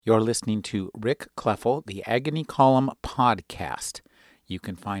You're listening to Rick Kleffel, the Agony Column podcast. You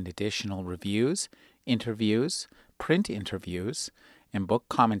can find additional reviews, interviews, print interviews, and book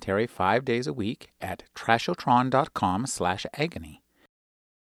commentary 5 days a week at trashotron.com/agony.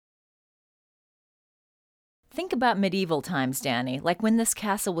 Think about medieval times, Danny, like when this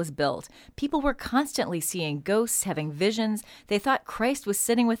castle was built. People were constantly seeing ghosts, having visions. They thought Christ was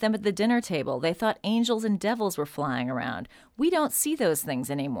sitting with them at the dinner table. They thought angels and devils were flying around. We don't see those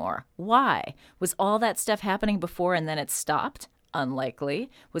things anymore. Why? Was all that stuff happening before and then it stopped? Unlikely.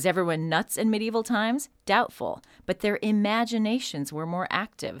 Was everyone nuts in medieval times? Doubtful. But their imaginations were more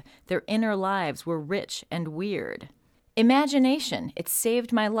active. Their inner lives were rich and weird. Imagination. It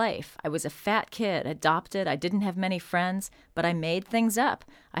saved my life. I was a fat kid, adopted. I didn't have many friends, but I made things up.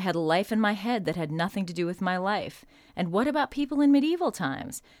 I had a life in my head that had nothing to do with my life. And what about people in medieval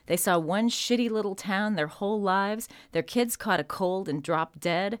times? They saw one shitty little town their whole lives. Their kids caught a cold and dropped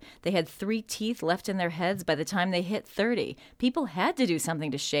dead. They had 3 teeth left in their heads by the time they hit 30. People had to do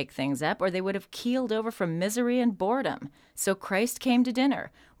something to shake things up, or they would have keeled over from misery and boredom. So Christ came to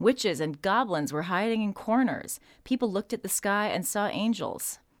dinner. Witches and goblins were hiding in corners. People looked at the sky and saw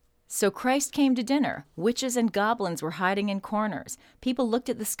angels. So Christ came to dinner. Witches and goblins were hiding in corners. People looked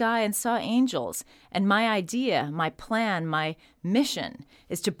at the sky and saw angels. And my idea, my plan, my mission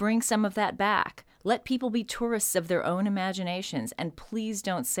is to bring some of that back. Let people be tourists of their own imaginations. And please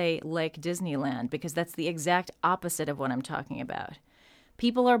don't say like Disneyland, because that's the exact opposite of what I'm talking about.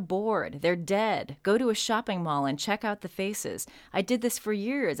 People are bored. They're dead. Go to a shopping mall and check out the faces. I did this for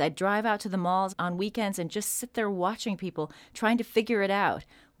years. I'd drive out to the malls on weekends and just sit there watching people, trying to figure it out.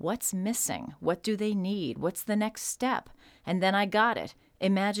 What's missing? What do they need? What's the next step? And then I got it.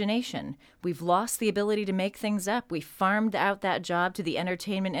 Imagination. We've lost the ability to make things up. We farmed out that job to the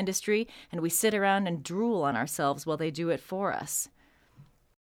entertainment industry, and we sit around and drool on ourselves while they do it for us.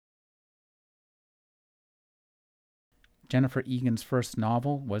 Jennifer Egan's first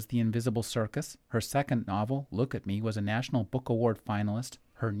novel was The Invisible Circus. Her second novel, Look at Me, was a National Book Award finalist.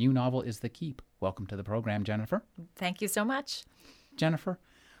 Her new novel is The Keep. Welcome to the program, Jennifer. Thank you so much. Jennifer,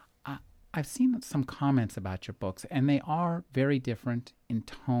 I've seen some comments about your books, and they are very different in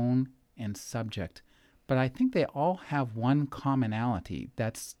tone and subject, but I think they all have one commonality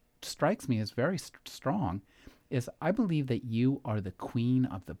that strikes me as very strong, is I believe that you are the queen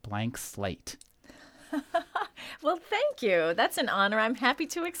of the blank slate. Well, thank you. That's an honor I'm happy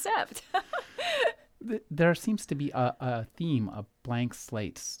to accept. There seems to be a theme of blank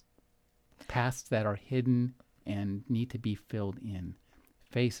slates, pasts that are hidden and need to be filled in,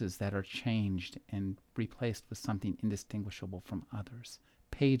 faces that are changed and replaced with something indistinguishable from others,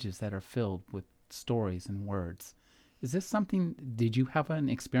 pages that are filled with stories and words. Is this something, did you have an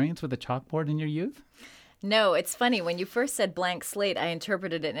experience with a chalkboard in your youth? No, it's funny. When you first said blank slate, I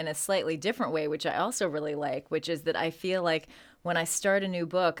interpreted it in a slightly different way, which I also really like, which is that I feel like when I start a new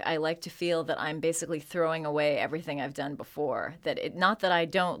book, I like to feel that I'm basically throwing away everything I've done before. Not that I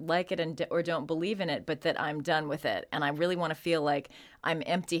don't like it or don't believe in it, but that I'm done with it. And I really want to feel like I'm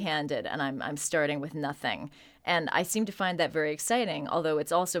empty-handed and I'm starting with nothing. And I seem to find that very exciting, although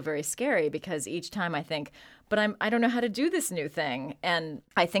it's also very scary because each time I think, but I don't know how to do this new thing. And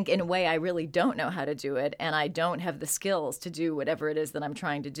I think in a way I really don't know how to do it, and I don't have the skills to do whatever it is that I'm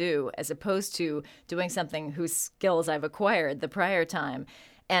trying to do, as opposed to doing something whose skills I've acquired the prior time.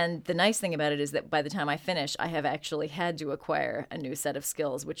 And the nice thing about it is that by the time I finish, I have actually had to acquire a new set of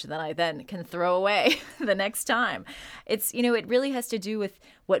skills, which then I can throw away the next time. It really has to do with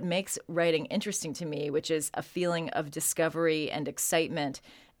what makes writing interesting to me, which is a feeling of discovery and excitement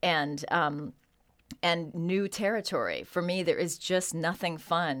and new territory. For me, there is just nothing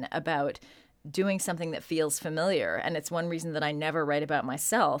fun about doing something that feels familiar. And it's one reason that I never write about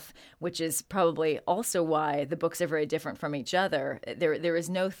myself, which is probably also why the books are very different from each other. There is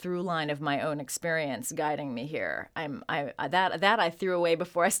no through line of my own experience guiding me here. That I threw away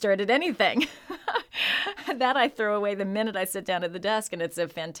before I started anything. That I throw away the minute I sit down at the desk, and it's a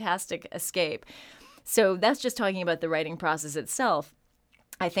fantastic escape. So that's just talking about the writing process itself.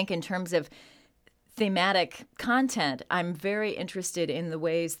 I think in terms of thematic content, I'm very interested in the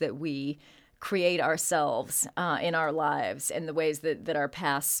ways that we create ourselves in our lives and the ways that our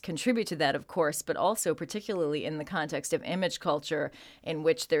pasts contribute to that, of course, but also particularly in the context of image culture, in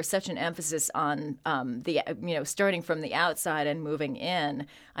which there's such an emphasis on starting from the outside and moving in.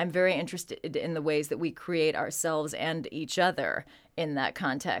 I'm very interested in the ways that we create ourselves and each other in that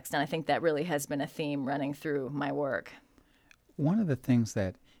context, and I think that really has been a theme running through my work. One of the things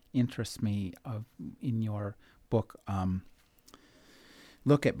that interests me in your book,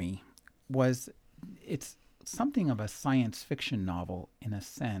 Look at Me, was it's something of a science fiction novel in a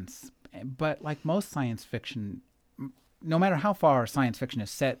sense, but like most science fiction, no matter how far science fiction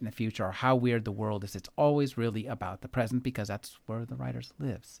is set in the future or how weird the world is, it's always really about the present because that's where the writer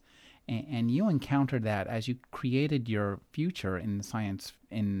lives. And you encountered that as you created your future in science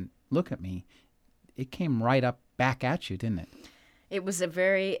in Look at Me. It came right up back at you, didn't it? It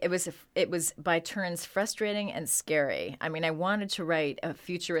was by turns frustrating and scary. I mean, I wanted to write a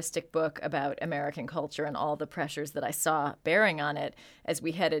futuristic book about American culture and all the pressures that I saw bearing on it as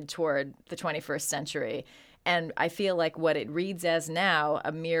we headed toward the 21st century. And I feel like what it reads as now,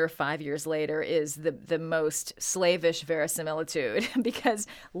 a mere 5 years later, is the most slavish verisimilitude because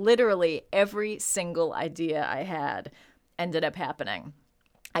literally every single idea I had ended up happening.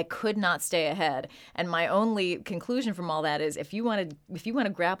 I could not stay ahead. And my only conclusion from all that is if you want to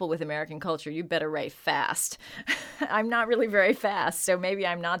grapple with American culture, you better write fast. I'm not really very fast, so maybe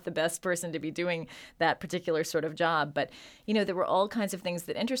I'm not the best person to be doing that particular sort of job. But, there were all kinds of things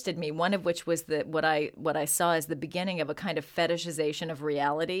that interested me, one of which was what I saw as the beginning of a kind of fetishization of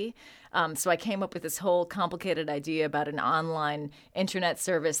reality. So I came up with this whole complicated idea about an online internet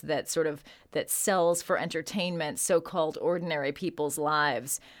service that sells for entertainment so-called ordinary people's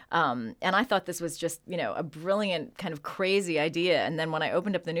lives. And I thought this was just, a brilliant kind of crazy idea. And then when I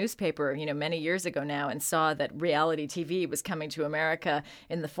opened up the newspaper, many years ago now and saw that reality TV was coming to America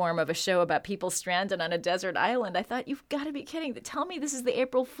in the form of a show about people stranded on a desert island, I thought, you've got to be kidding. Tell me this is the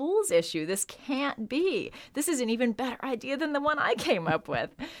April Fool's issue. This can't be. This is an even better idea than the one I came up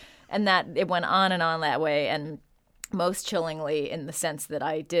with. And that it went on and on that way. And most chillingly in the sense that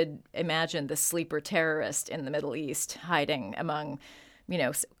I did imagine the sleeper terrorist in the Middle East hiding among,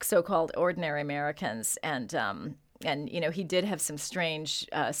 so-called ordinary Americans. And he did have some strange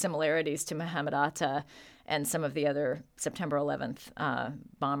similarities to Mohammed Atta and some of the other September 11th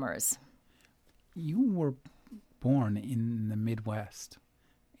bombers. You were born in the Midwest,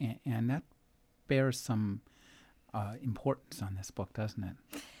 and that bears some importance on this book, doesn't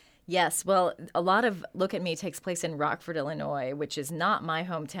it? Yes. Well, a lot of Look at Me takes place in Rockford, Illinois, which is not my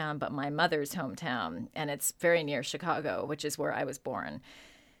hometown, but my mother's hometown. And it's very near Chicago, which is where I was born.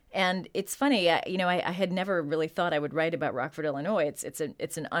 And it's funny, I had never really thought I would write about Rockford, Illinois. It's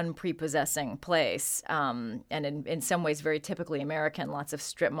an unprepossessing place, and in some ways very typically American. Lots of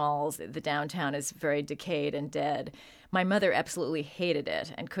strip malls. The downtown is very decayed and dead. My mother absolutely hated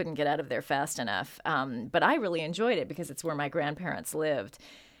it and couldn't get out of there fast enough. But I really enjoyed it because it's where my grandparents lived.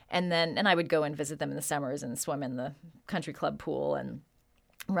 And I would go and visit them in the summers and swim in the country club pool and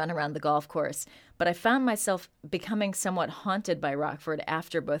run around the golf course. But I found myself becoming somewhat haunted by Rockford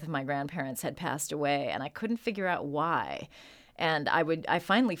after both of my grandparents had passed away, and I couldn't figure out why. And I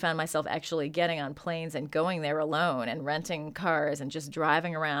finally found myself actually getting on planes and going there alone and renting cars and just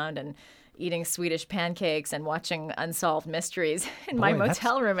driving around and eating Swedish pancakes and watching Unsolved Mysteries in my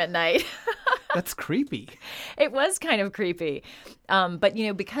motel room at night. That's creepy. It was kind of creepy. But,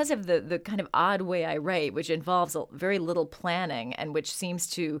 because of the kind of odd way I write, which involves very little planning and which seems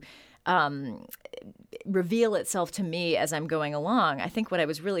to reveal itself to me as I'm going along, I think what I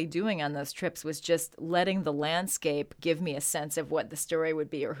was really doing on those trips was just letting the landscape give me a sense of what the story would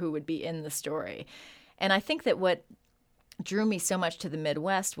be or who would be in the story. And I think that what drew me so much to the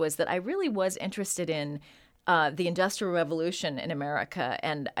Midwest was that I really was interested in the Industrial Revolution in America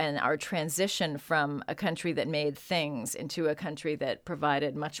and our transition from a country that made things into a country that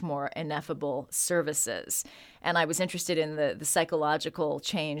provided much more ineffable services. And I was interested in the psychological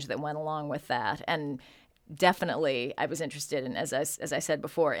change that went along with that. And definitely I was interested in, as I said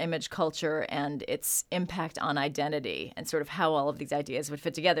before, image culture and its impact on identity and sort of how all of these ideas would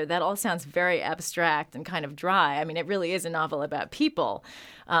fit together. That all sounds very abstract and kind of dry. I mean, it really is a novel about people.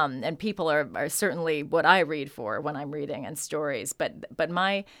 And people are certainly what I read for when I'm reading and stories. But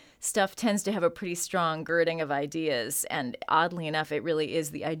my stuff tends to have a pretty strong girding of ideas. And oddly enough, it really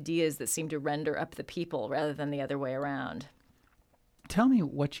is the ideas that seem to render up the people rather than the other way around. Tell me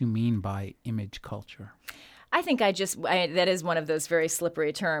what you mean by image culture. I think that is one of those very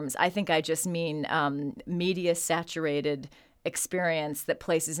slippery terms. I think I just mean media-saturated experience that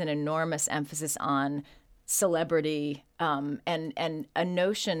places an enormous emphasis on celebrity and a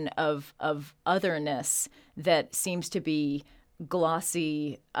notion of otherness that seems to be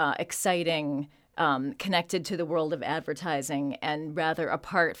glossy, exciting, connected to the world of advertising and rather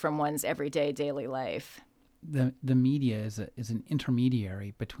apart from one's everyday daily life. The media is an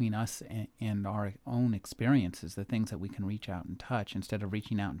intermediary between us and our own experiences, the things that we can reach out and touch. Instead of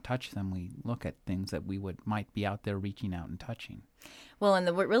reaching out and touch them, we look at things that we might be out there reaching out and touching. Well, and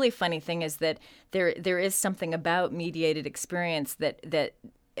the really funny thing is that there is something about mediated experience that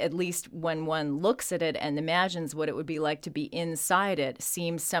at least when one looks at it and imagines what it would be like to be inside it,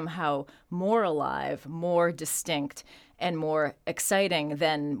 seems somehow more alive, more distinct, and more exciting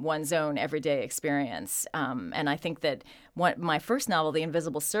than one's own everyday experience. And I think that my first novel, The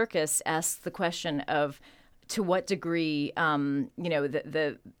Invisible Circus, asks the question of to what degree,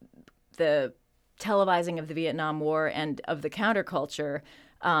 the televising of the Vietnam War and of the counterculture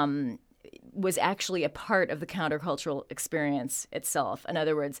was actually a part of the countercultural experience itself. In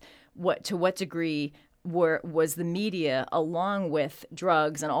other words, to what degree was the media, along with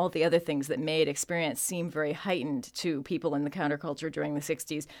drugs and all the other things that made experience seem very heightened to people in the counterculture during the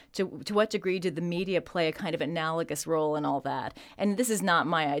 60s, to what degree did the media play a kind of analogous role in all that? And this is not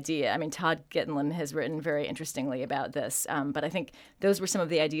my idea. I mean, Todd Gittenlin has written very interestingly about this, but I think those were some of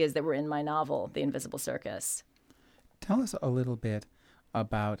the ideas that were in my novel, The Invisible Circus. Tell us a little bit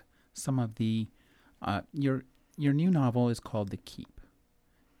about some of the, your new novel is called The Keep.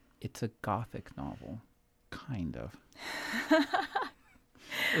 It's a Gothic novel. Kind of.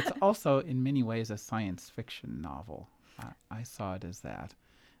 It's also, in many ways, a science fiction novel. I saw it as that.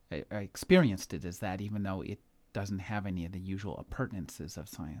 I experienced it as that, even though it doesn't have any of the usual appurtenances of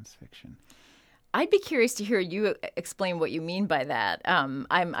science fiction. I'd be curious to hear you explain what you mean by that.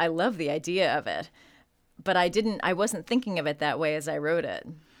 I love the idea of it, but I wasn't thinking of it that way as I wrote it.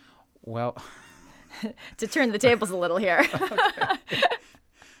 Well, to turn the tables a little here.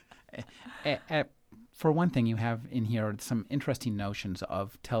 For one thing, you have in here some interesting notions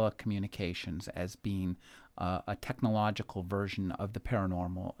of telecommunications as being a technological version of the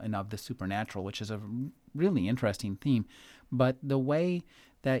paranormal and of the supernatural, which is a really interesting theme. But the way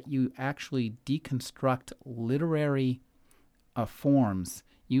that you actually deconstruct literary forms,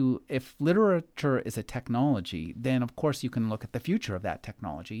 if literature is a technology, then of course you can look at the future of that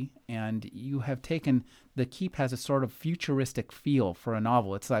technology, and you have taken The Keep has a sort of futuristic feel for a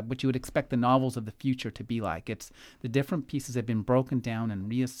novel. It's like what you would expect the novels of the future to be like. It's the different pieces have been broken down and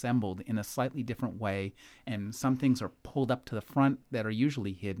reassembled in a slightly different way, and some things are pulled up to the front that are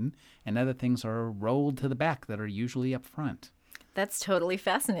usually hidden, and other things are rolled to the back that are usually up front. That's totally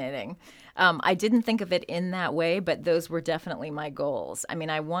fascinating. I didn't think of it in that way, but those were definitely my goals. I mean,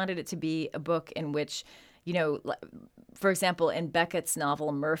 I wanted it to be a book in which, for example, in Beckett's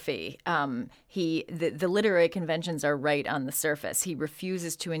novel Murphy, the literary conventions are right on the surface. He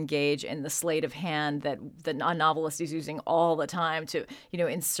refuses to engage in the sleight of hand that the novelist is using all the time to,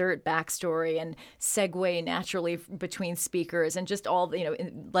 insert backstory and segue naturally between speakers and just all,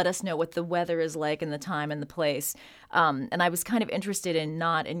 let us know what the weather is like and the time and the place. And I was kind of interested in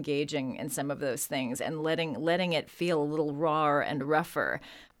not engaging in some of those things and letting it feel a little rawer and rougher.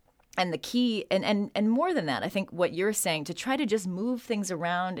 And the key, and more than that, I think what you're saying, to try to just move things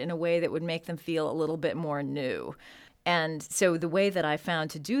around in a way that would make them feel a little bit more new. And so the way that I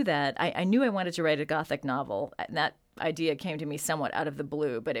found to do that, I knew I wanted to write a Gothic novel, and that idea came to me somewhat out of the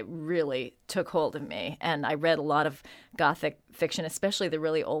blue, but it really took hold of me. And I read a lot of Gothic fiction, especially the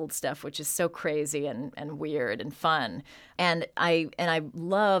really old stuff, which is so crazy and weird and fun. And I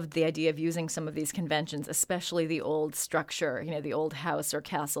loved the idea of using some of these conventions, especially the old structure, the old house or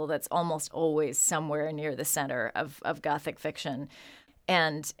castle that's almost always somewhere near the center of Gothic fiction.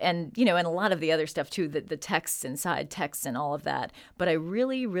 And and a lot of the other stuff too, the texts inside texts and all of that. But I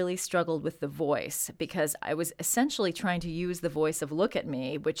really, really struggled with the voice, because I was essentially trying to use the voice of Look at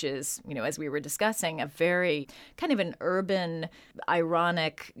Me, which is, as we were discussing, a very kind of an urban,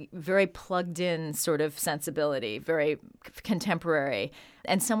 ironic, very plugged in sort of sensibility, very contemporary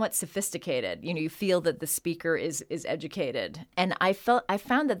and somewhat sophisticated. You feel that the speaker is educated. And I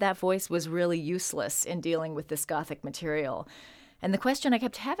found that voice was really useless in dealing with this Gothic material. And the question I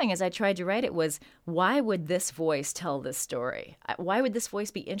kept having as I tried to write it was, why would this voice tell this story? Why would this voice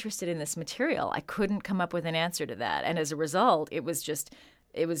be interested in this material? I couldn't come up with an answer to that. And as a result, it was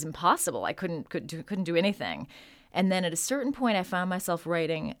impossible. I couldn't do anything. And then at a certain point, I found myself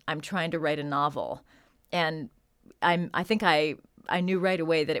I'm trying to write a novel. And I think I knew right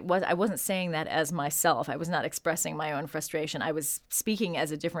away that I wasn't saying that as myself. I was not expressing my own frustration. I was speaking as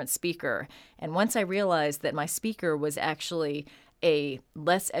a different speaker. And once I realized that my speaker was actually a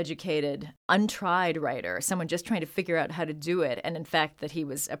less educated, untried writer, someone just trying to figure out how to do it, and in fact that he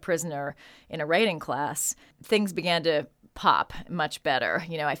was a prisoner in a writing class, things began to pop much better.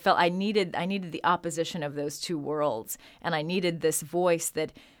 I felt I needed the opposition of those two worlds, and I needed this voice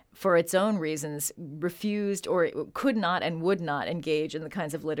that, for its own reasons, refused or could not and would not engage in the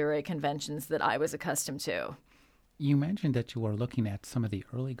kinds of literary conventions that I was accustomed to. You mentioned that you were looking at some of the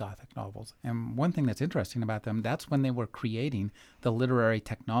early Gothic novels, and one thing that's interesting about them, that's when they were creating the literary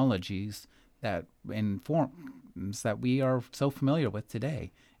technologies that that we are so familiar with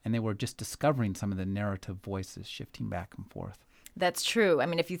today. And they were just discovering some of the narrative voices shifting back and forth. That's true. I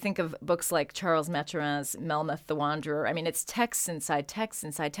mean, if you think of books like Charles Maturin's Melmoth the Wanderer, I mean, it's text inside text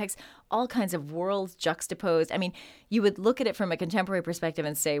inside text, all kinds of worlds juxtaposed. I mean, you would look at it from a contemporary perspective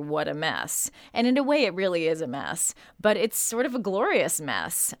and say, what a mess. And in a way, it really is a mess, but it's sort of a glorious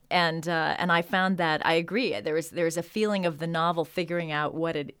mess. And I found that, I agree, there's a feeling of the novel figuring out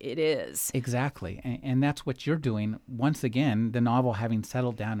what it is. Exactly. And that's what you're doing. Once again, the novel having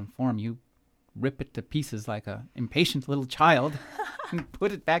settled down in form, you rip it to pieces like an impatient little child and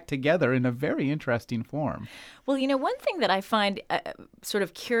put it back together in a very interesting form. Well, one thing that I find sort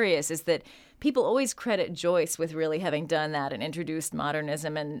of curious is that people always credit Joyce with really having done that and introduced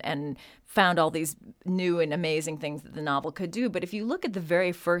modernism and found all these new and amazing things that the novel could do. But if you look at the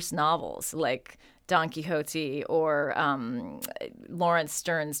very first novels, like Don Quixote or Lawrence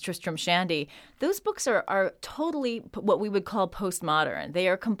Stern's Tristram Shandy, those books are totally what we would call postmodern. They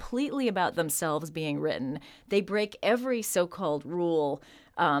are completely about themselves being written. They break every so-called rule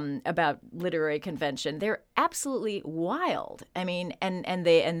about literary convention. They're absolutely wild. I mean, and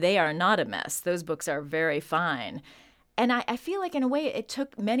they are not a mess. Those books are very fine. And I feel like in a way it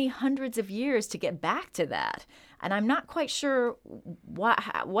took many hundreds of years to get back to that. And I'm not quite sure what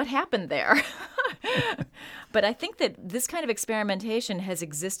happened there. But I think that this kind of experimentation has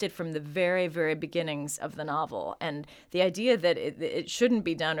existed from the very, very beginnings of the novel. And the idea that it shouldn't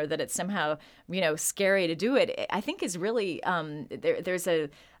be done or that it's somehow, scary to do it, I think is really, there's a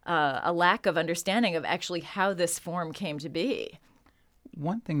lack of understanding of actually how this form came to be.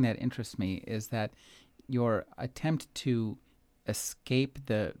 One thing that interests me is that your attempt to escape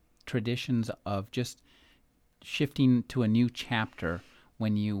the traditions of just shifting to a new chapter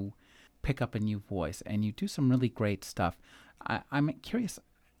when you pick up a new voice, and you do some really great stuff. I'm curious,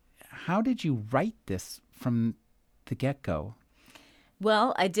 how did you write this from the get-go?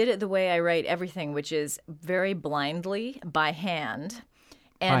 Well, I did it the way I write everything, which is very blindly, by hand.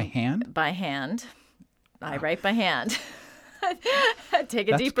 By hand? By hand. I write by hand. Take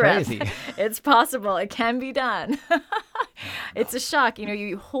a That's deep breath. crazy. It's possible. It can be done. It's a shock.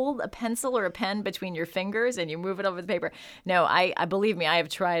 You hold a pencil or a pen between your fingers and you move it over the paper. No, I believe me, I have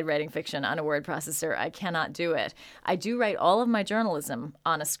tried writing fiction on a word processor. I cannot do it. I do write all of my journalism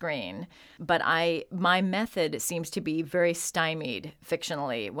on a screen, but my method seems to be very stymied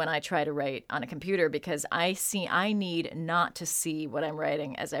fictionally when I try to write on a computer because I need not to see what I'm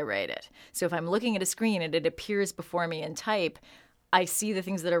writing as I write it. So if I'm looking at a screen and it appears before me in type, I see the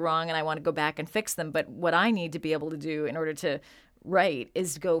things that are wrong and I want to go back and fix them. But what I need to be able to do in order to write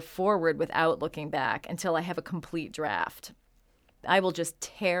is go forward without looking back until I have a complete draft. I will just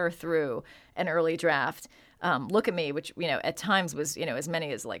tear through an early draft. Look at me, which, at times was, as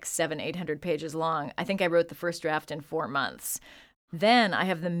many as like 700-800 pages long. I think I wrote the first draft in 4 months. Then I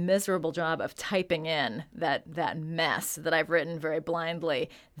have the miserable job of typing in that mess that I've written very blindly.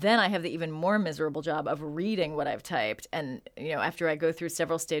 Then I have the even more miserable job of reading what I've typed. And, after I go through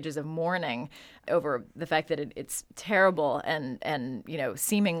several stages of mourning over the fact that it's terrible and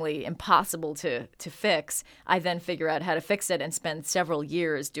seemingly impossible to fix, I then figure out how to fix it and spend several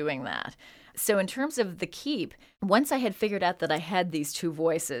years doing that. So in terms of the keep, once I had figured out that I had these two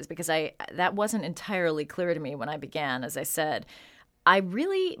voices, because that wasn't entirely clear to me when I began, as I said, I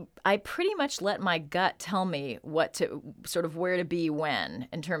pretty much let my gut tell me what to sort of where to be when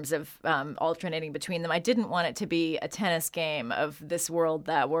in terms of alternating between them. I didn't want it to be a tennis game of this world,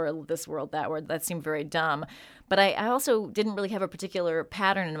 that world, this world, that world. That seemed very dumb. But I also didn't really have a particular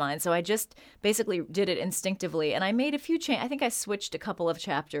pattern in mind. So I just basically did it instinctively. And I made a few changes. I think I switched a couple of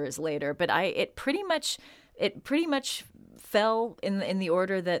chapters later, but it pretty much fell in the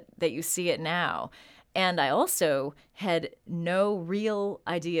order that you see it now. And I also had no real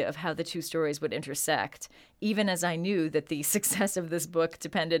idea of how the two stories would intersect, even as I knew that the success of this book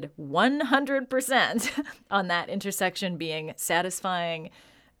depended 100% on that intersection being satisfying,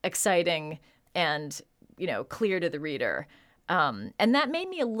 exciting, and, clear to the reader. And that made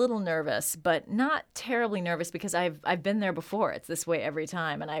me a little nervous, but not terribly nervous because I've been there before. It's this way every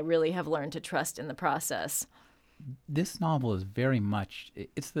time, and I really have learned to trust in the process. This novel is very much,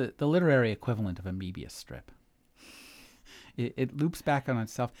 it's the literary equivalent of a Moebius strip. It loops back on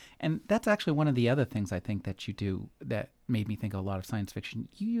itself. And that's actually one of the other things I think that you do that made me think of a lot of science fiction.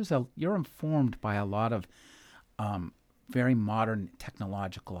 You're informed by a lot of very modern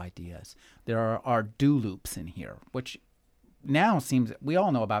technological ideas. There are do loops in here, which now seems, we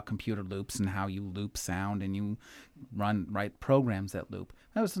all know about computer loops and how you loop sound and you write programs that loop.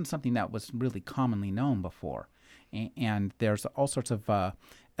 That wasn't something that was really commonly known before. And there's all sorts of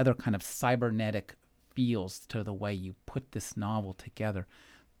other kind of cybernetic feels to the way you put this novel together.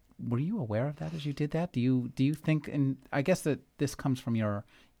 Were you aware of that as you did that? Do you think, and I guess that this comes from your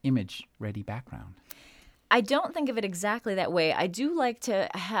image-ready background. I don't think of it exactly that way. I do like to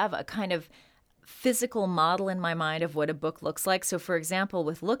have a kind of physical model in my mind of what a book looks like. So, for example,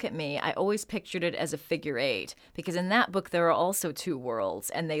 with Look at Me, I always pictured it as a figure eight, because in that book there are also two worlds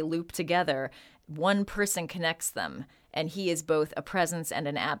and they loop together. One person connects them, and he is both a presence and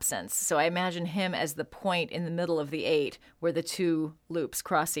an absence. So I imagine him as the point in the middle of the eight where the two loops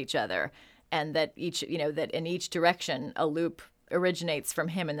cross each other, and that that in each direction a loop originates from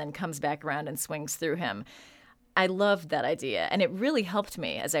him and then comes back around and swings through him. I loved that idea, and it really helped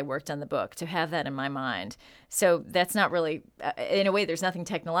me as I worked on the book to have that in my mind. So that's not really, in a way, there's nothing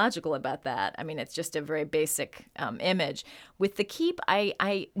technological about that. I mean, it's just a very basic image. With the Keep,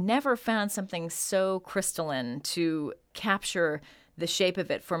 I never found something so crystalline to capture the shape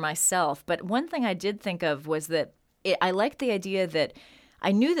of it for myself. But one thing I did think of was that I liked the idea that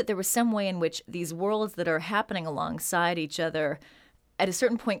I knew that there was some way in which these worlds that are happening alongside each other at a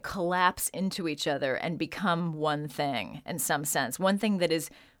certain point collapse into each other and become one thing in some sense, one thing that is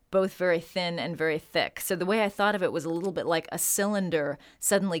both very thin and very thick. So the way I thought of it was a little bit like a cylinder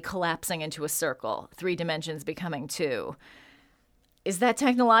suddenly collapsing into a circle, 3 dimensions becoming 2. Is that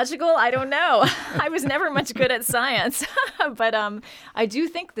technological? I don't know. I was never much good at science, but I do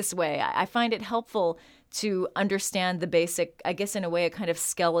think this way. I find it helpful to understand the basic, I guess in a way, a kind of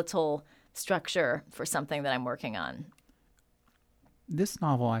skeletal structure for something that I'm working on. This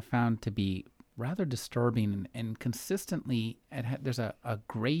novel I found to be rather disturbing, and consistently there's a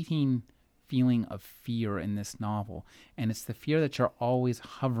grating feeling of fear in this novel, and it's the fear that you're always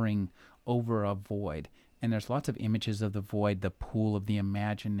hovering over a void. And there's lots of images of the void, the pool of the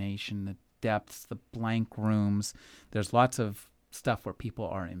imagination, the depths, the blank rooms. There's lots of stuff where people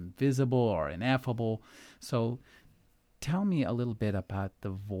are invisible or ineffable. So tell me a little bit about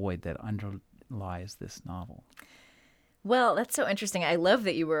the void that underlies this novel. Well, that's so interesting. I love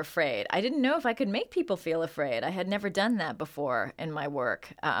that you were afraid. I didn't know if I could make people feel afraid. I had never done that before in my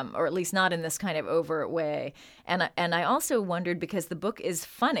work, or at least not in this kind of overt way. And I also wondered, because the book is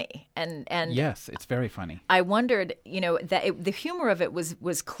funny, and yes, it's very funny. I wondered, that the humor of it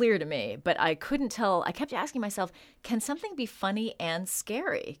was clear to me, but I couldn't tell. I kept asking myself, can something be funny and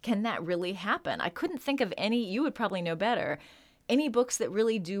scary? Can that really happen? I couldn't think of any. You would probably know better. Any books that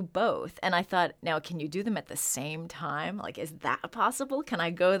really do both. And I thought, now, can you do them at the same time? Like, is that possible? Can I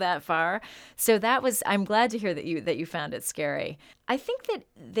go that far? So I'm glad to hear that you found it scary. I think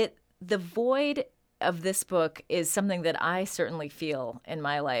that the void of this book is something that I certainly feel in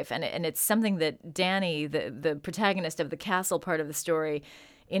my life. And it's something that Danny, the protagonist of the castle part of the story,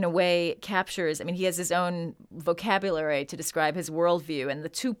 in a way captures. I mean, he has his own vocabulary to describe his worldview, and the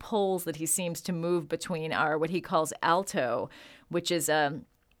two poles that he seems to move between are what he calls alto, which is a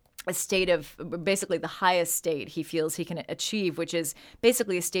state of basically the highest state he feels he can achieve, which is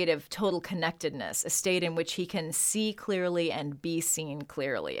basically a state of total connectedness, a state in which he can see clearly and be seen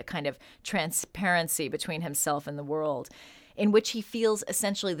clearly, a kind of transparency between himself and the world, in which he feels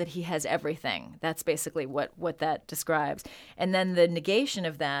essentially that he has everything. That's basically what that describes. And then the negation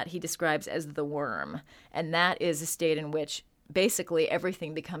of that he describes as the worm. And that is a state in which basically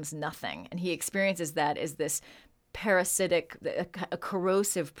everything becomes nothing. And he experiences that as this parasitic, a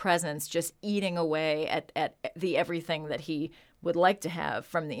corrosive presence just eating away at the everything that he would like to have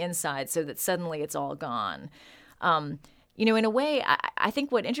from the inside, so that suddenly it's all gone. In a way, I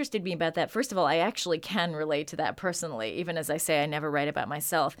think what interested me about that, first of all, I actually can relate to that personally, even as I say I never write about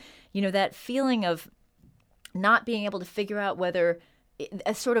myself. That feeling of not being able to figure out whether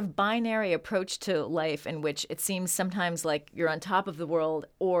a sort of binary approach to life in which it seems sometimes like you're on top of the world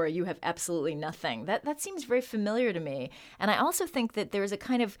or you have absolutely nothing. That seems very familiar to me. And I also think that there's a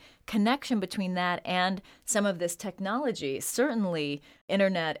kind of connection between that and some of this technology, certainly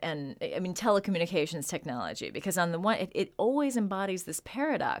internet and, telecommunications technology, because on the one, it always embodies this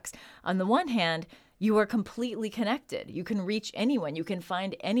paradox. On the one hand, you are completely connected. You can reach anyone. You can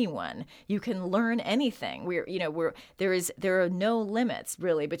find anyone. You can learn anything. There are no limits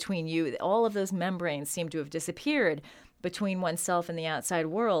really between you. All of those membranes seem to have disappeared between oneself and the outside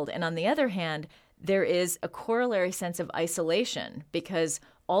world. And on the other hand, there is a corollary sense of isolation, because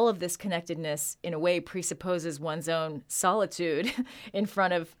all of this connectedness in a way presupposes one's own solitude in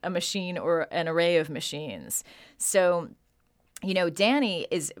front of a machine or an array of machines. So Danny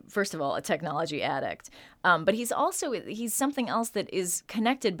is, first of all, a technology addict, but he's something else that is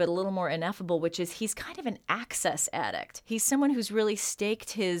connected but a little more ineffable, which is he's kind of an access addict. He's someone who's really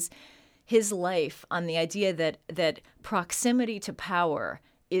staked his life on the idea that proximity to power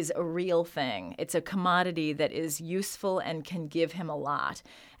is a real thing. It's a commodity that is useful and can give him a lot.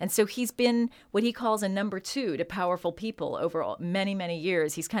 And so he's been what he calls a number two to powerful people over many, many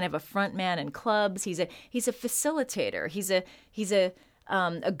years. He's kind of a front man in clubs. He's a facilitator. He's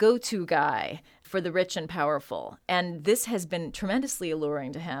a go-to guy for the rich and powerful. And this has been tremendously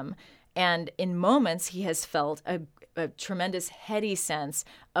alluring to him. And in moments, he has felt a tremendous heady sense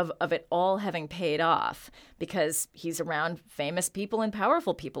of it all having paid off because he's around famous people and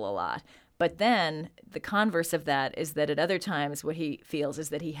powerful people a lot. But then the converse of that is that at other times what he feels is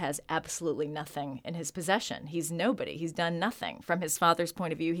that he has absolutely nothing in his possession. He's nobody. He's done nothing. From his father's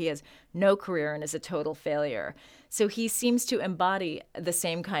point of view, he has no career and is a total failure. So he seems to embody the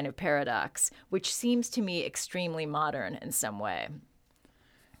same kind of paradox, which seems to me extremely modern in some way.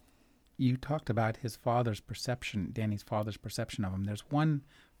 You talked about his father's perception, Danny's father's perception of him. There's one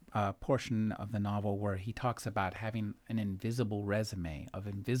portion of the novel where he talks about having an invisible resume of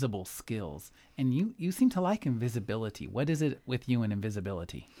invisible skills. And you seem to like invisibility. What is it with you and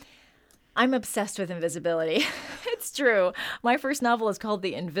invisibility? I'm obsessed with invisibility. It's true. My first novel is called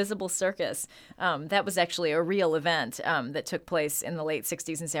The Invisible Circus. That was actually a real event that took place in the late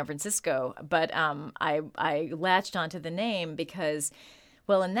 60s in San Francisco. But I latched onto the name because,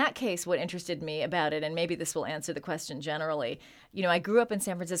 well, in that case, what interested me about it, and maybe this will answer the question generally, I grew up in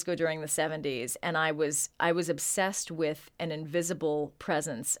San Francisco during the 70s, and I was obsessed with an invisible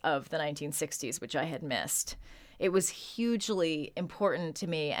presence of the 1960s, which I had missed. It was hugely important to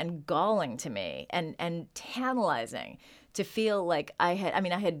me and galling to me and tantalizing to feel like I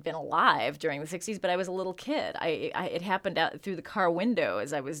had been alive during the 60s, but I was a little kid. It happened out through the car window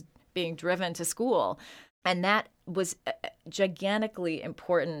as I was being driven to school. And that was gigantically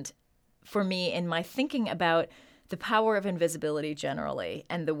important for me in my thinking about the power of invisibility generally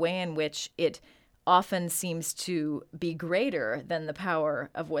and the way in which it often seems to be greater than the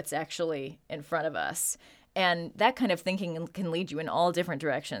power of what's actually in front of us. And that kind of thinking can lead you in all different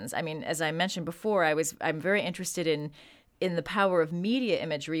directions. I mean, as I mentioned before, I'm very interested in the power of media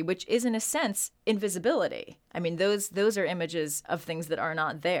imagery, which is in a sense invisibility. I mean, those are images of things that are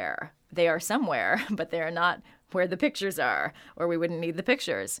not there. They are somewhere, but they are not where the pictures are, or we wouldn't need the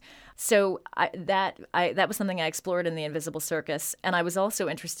pictures. So that was something I explored in The Invisible Circus. And I was also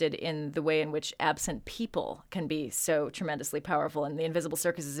interested in the way in which absent people can be so tremendously powerful. And The Invisible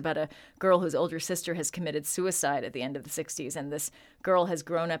Circus is about a girl whose older sister has committed suicide at the end of the 60s. And this girl has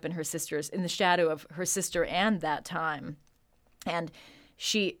grown up in the shadow of her sister and that time. And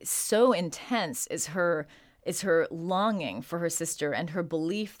she, so intense is her longing for her sister and her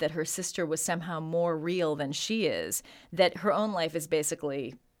belief that her sister was somehow more real than she is, that her own life is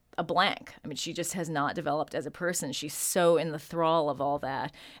basically a blank. I mean, she just has not developed as a person. She's so in the thrall of all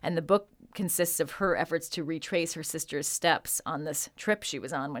that. And the book consists of her efforts to retrace her sister's steps on this trip she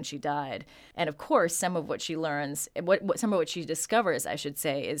was on when she died. And of course, some of what she learns, some of what she discovers, I should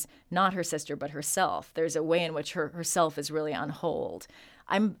say, is not her sister, but herself. There's a way in which herself is really on hold.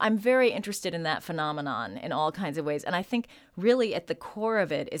 I'm very interested in that phenomenon in all kinds of ways. And I think really at the core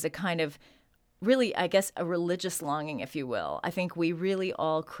of it is a kind of really, I guess, a religious longing, if you will. I think we really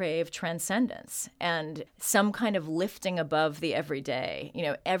all crave transcendence and some kind of lifting above the everyday.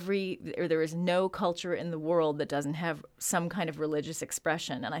 There is no culture in the world that doesn't have some kind of religious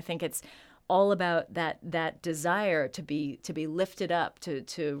expression. And I think it's all about that desire to be lifted up,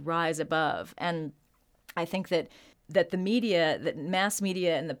 to rise above. And I think that the media, that mass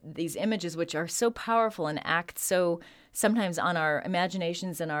media and these images, which are so powerful and act so sometimes on our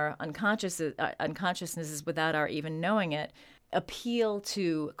imaginations and our unconsciousnesses without our even knowing it,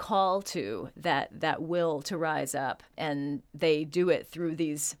 call to that will to rise up. And they do it through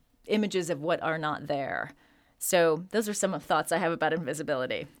these images of what are not there. So those are some of thoughts I have about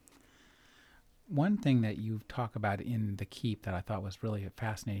invisibility. One thing that you talk about in The Keep that I thought was really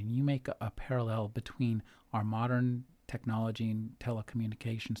fascinating, you make a parallel between our modern technology and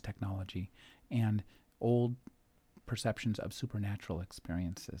telecommunications technology and old perceptions of supernatural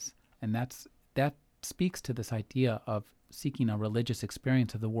experiences. And that speaks to this idea of seeking a religious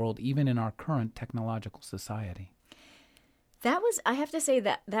experience of the world, even in our current technological society. I have to say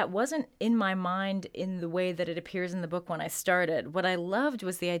that wasn't in my mind in the way that it appears in the book when I started. What I loved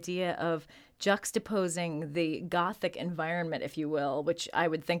was the idea of juxtaposing the Gothic environment, if you will, which I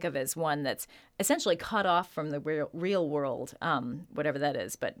would think of as one that's essentially cut off from the real world, whatever that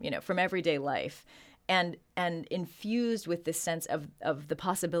is, but from everyday life, and infused with this sense of the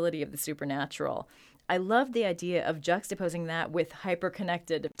possibility of the supernatural. I love the idea of juxtaposing that with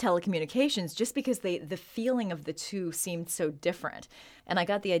hyper-connected telecommunications just because the feeling of the two seemed so different. And I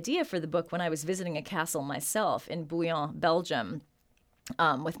got the idea for the book when I was visiting a castle myself in Bouillon, Belgium.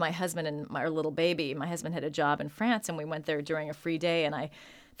 with my husband and our little baby. My husband had a job in France, and we went there during a free day, and I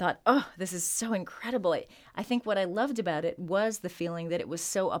thought, oh, this is so incredible. I think what I loved about it was the feeling that it was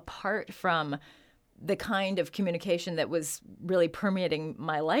so apart from the kind of communication that was really permeating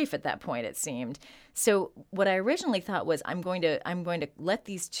my life at that point, it seemed. So what I originally thought was I'm going to let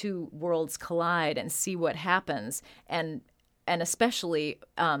these two worlds collide and see what happens, and especially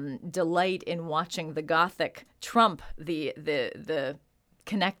delight in watching the Gothic trump the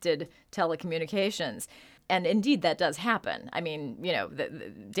connected telecommunications. And indeed, that does happen. I mean,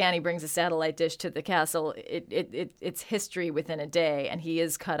 Danny brings a satellite dish to the castle. It's history within a day, and he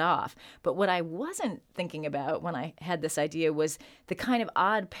is cut off. But what I wasn't thinking about when I had this idea was the kind of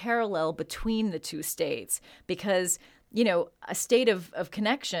odd parallel between the two states. Because, a state of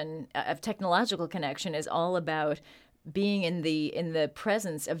connection, of technological connection, is all about being in the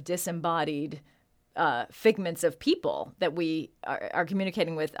presence of disembodied figments of people that we are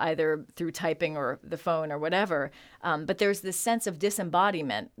communicating with either through typing or the phone or whatever. But there's this sense of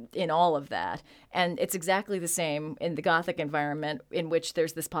disembodiment in all of that. And it's exactly the same in the Gothic environment, in which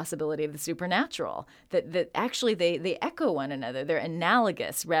there's this possibility of the supernatural, that actually they echo one another. They're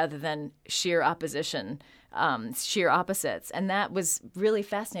analogous rather than sheer opposition, sheer opposites. And that was really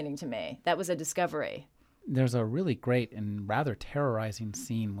fascinating to me. That was a discovery. There's a really great and rather terrorizing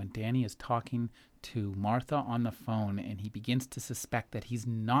scene when Danny is talking to Martha on the phone, and he begins to suspect that he's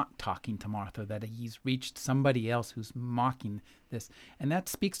not talking to Martha, that he's reached somebody else who's mocking this. And that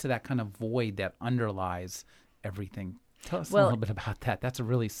speaks to that kind of void that underlies everything. Tell us a little bit about that. That's a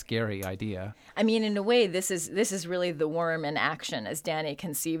really scary idea. I mean, in a way, this is really the worm in action as Danny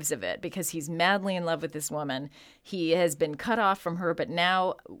conceives of it, because he's madly in love with this woman. He has been cut off from her, but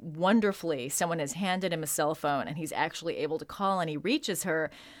now, wonderfully, someone has handed him a cell phone, and he's actually able to call, and he reaches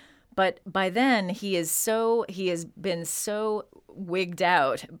her. But by then, he has been so wigged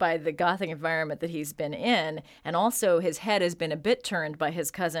out by the Gothic environment that he's been in, and also his head has been a bit turned by his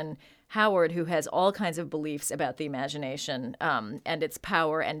cousin Howard, who has all kinds of beliefs about the imagination and its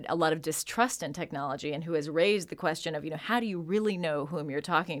power, and a lot of distrust in technology, and who has raised the question of, how do you really know whom you're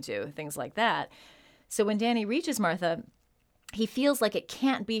talking to, things like that. So when Danny reaches Martha, he feels like it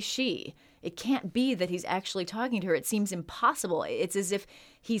can't be she. It can't be that he's actually talking to her. It seems impossible. It's as if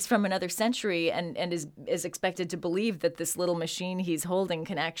he's from another century and is expected to believe that this little machine he's holding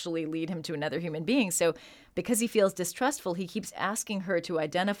can actually lead him to another human being. So because he feels distrustful, he keeps asking her to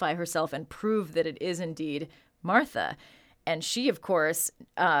identify herself and prove that it is indeed Martha. And she, of course,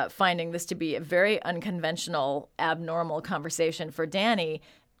 finding this to be a very unconventional, abnormal conversation for Danny,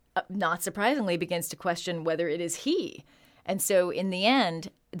 not surprisingly, begins to question whether it is he. And so in the end,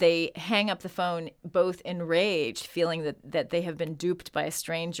 they hang up the phone, both enraged, feeling that they have been duped by a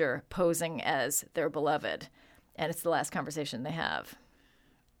stranger posing as their beloved. And it's the last conversation they have.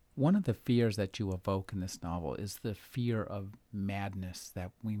 One of the fears that you evoke in this novel is the fear of madness,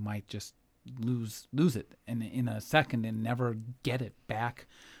 that we might just lose it in a second and never get it back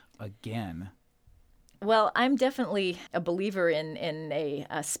again. Well, I'm definitely a believer in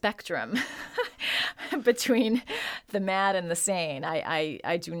a spectrum between the mad and the sane.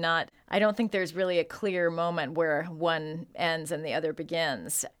 I don't think there's really a clear moment where one ends and the other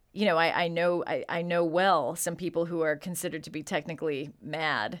begins. I know well some people who are considered to be technically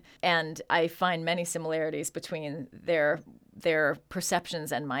mad, and I find many similarities between their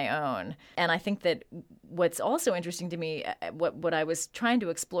perceptions and my own. And I think that what's also interesting to me, what I was trying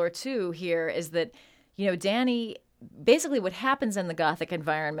to explore too here, is that Danny, basically what happens in the Gothic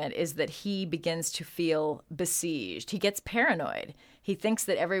environment is that he begins to feel besieged. He gets paranoid. He thinks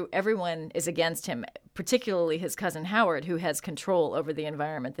that everyone is against him, particularly his cousin Howard, who has control over the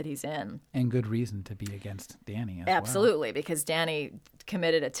environment that he's in. And good reason to be against Danny as Absolutely, well. Because Danny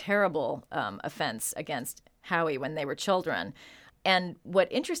committed a terrible offense against Howie when they were children. And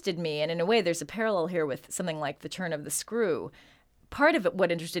what interested me, and in a way there's a parallel here with something like The Turn of the Screw, part of it,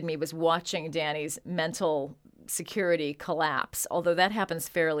 what interested me was watching Danny's mental security collapse, although that happens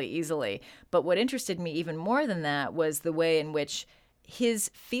fairly easily. But what interested me even more than that was the way in which his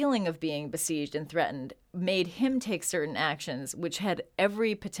feeling of being besieged and threatened made him take certain actions which had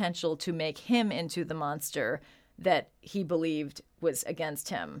every potential to make him into the monster that he believed was against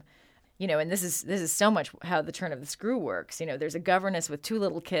him. And this is so much how The Turn of the Screw works. There's a governess with two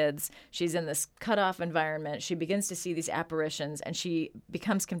little kids. She's in this cut-off environment. She begins to see these apparitions, and she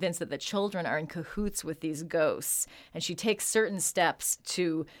becomes convinced that the children are in cahoots with these ghosts. And she takes certain steps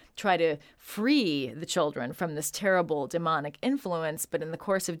to try to free the children from this terrible demonic influence. But in the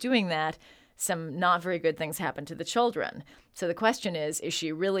course of doing that, some not very good things happen to the children. So the question is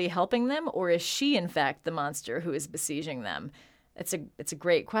she really helping them, or is she, in fact, the monster who is besieging them? it's a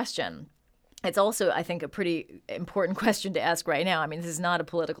great question. It's also, I think, a pretty important question to ask right now. I mean, this is not a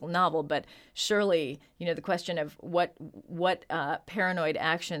political novel, but surely, the question of what paranoid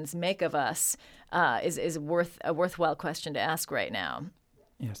actions make of us is a worthwhile question to ask right now.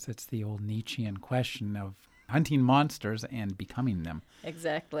 Yes, it's the old Nietzschean question of hunting monsters and becoming them.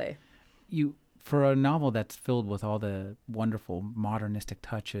 Exactly. For a novel that's filled with all the wonderful modernistic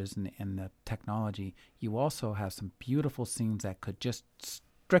touches and the technology, you also have some beautiful scenes that could just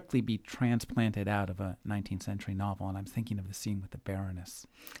strictly be transplanted out of a 19th century novel, and I'm thinking of the scene with the Baroness.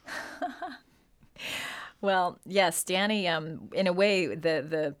 Well, yes, Danny, in a way,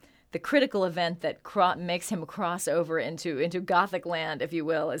 the critical event that makes him cross over into Gothic land, if you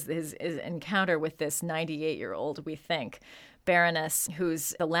will, is his encounter with this 98-year-old, we think, Baroness,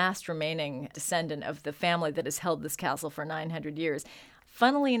 who's the last remaining descendant of the family that has held this castle for 900 years.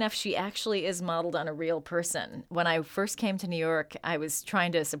 Funnily enough, she actually is modeled on a real person. When I first came to New York, I was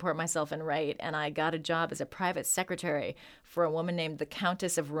trying to support myself and write, and I got a job as a private secretary for a woman named the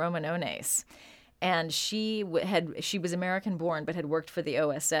Countess of Romanones. And she was American-born, but had worked for the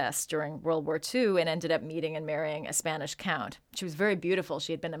OSS during World War II and ended up meeting and marrying a Spanish count. She was very beautiful.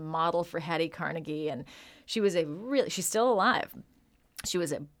 She had been a model for Hattie Carnegie, and she's still alive. She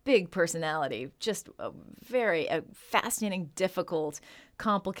was a big personality, just a fascinating, difficult,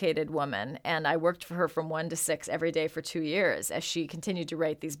 complicated woman. And I worked for her from 1 to 6 every day for 2 years as she continued to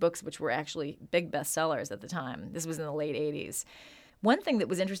write these books, which were actually big bestsellers at the time. This was in the late 80s. One thing that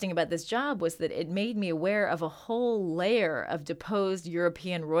was interesting about this job was that it made me aware of a whole layer of deposed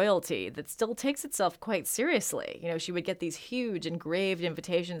European royalty that still takes itself quite seriously. She would get these huge engraved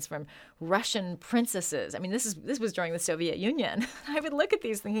invitations from Russian princesses. I mean, this was during the Soviet Union. I would look at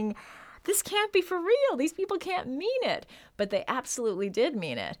these thinking, this can't be for real. These people can't mean it. But they absolutely did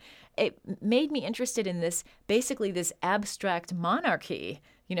mean it. It made me interested in this abstract monarchy,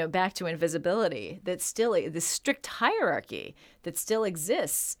 back to invisibility, that's still this strict hierarchy that still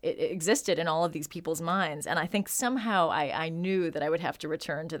exists. It existed in all of these people's minds. And I think somehow I knew that I would have to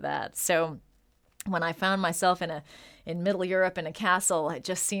return to that. So when I found myself in Middle Europe in a castle, it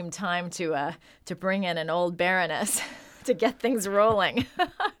just seemed time to bring in an old baroness to get things rolling.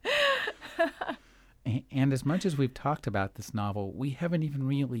 And as much as we've talked about this novel, we haven't even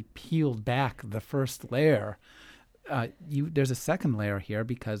really peeled back the first layer. There's a second layer here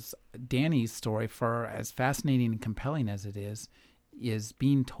because Danny's story, for as fascinating and compelling as it is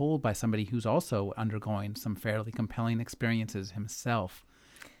being told by somebody who's also undergoing some fairly compelling experiences himself.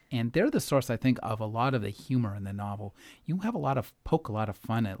 And they're the source, I think, of a lot of the humor in the novel. You have poke a lot of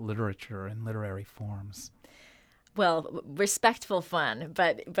fun at literature and literary forms. Well, respectful fun,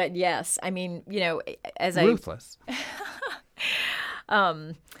 but yes, I mean, Ruthless.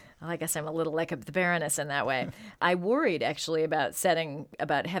 I guess I'm a little like the Baroness in that way. I worried actually about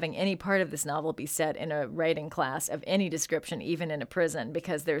having any part of this novel be set in a writing class of any description, even in a prison,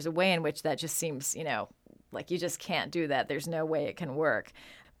 because there's a way in which that just seems, like you just can't do that. There's no way it can work.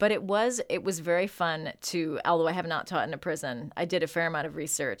 But it was very fun although I have not taught in a prison, I did a fair amount of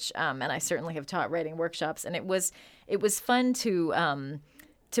research, and I certainly have taught writing workshops, and it was fun to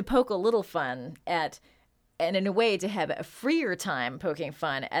poke a little fun at, and in a way to have a freer time poking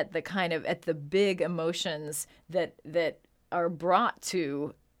fun at the big emotions that are brought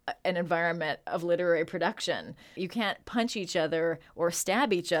to an environment of literary production. You can't punch each other or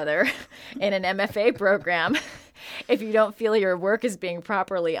stab each other in an MFA program if you don't feel your work is being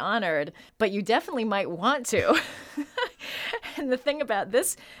properly honored, but you definitely might want to. And the thing about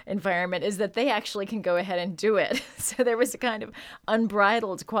this environment is that they actually can go ahead and do it. So there was a kind of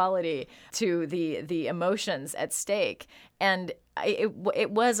unbridled quality to the emotions at stake. And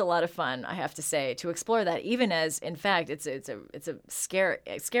it was a lot of fun, I have to say, to explore that, even as, in fact, it's a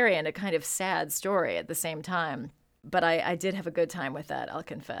scary and a kind of sad story at the same time. But I did have a good time with that, I'll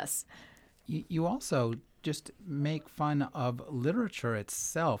confess. You also just make fun of literature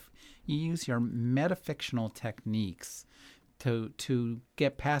itself. You use your metafictional techniques to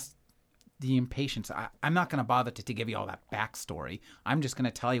get past the impatience. I'm not going to bother to give you all that backstory. I'm just going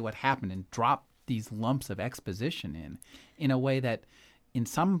to tell you what happened and drop these lumps of exposition in a way that in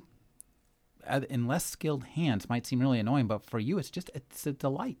less skilled hands might seem really annoying, but for you it's a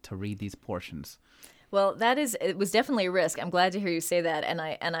delight to read these portions. Well, it was definitely a risk. I'm glad to hear you say that. And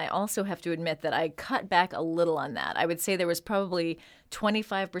I also have to admit that I cut back a little on that. I would say there was probably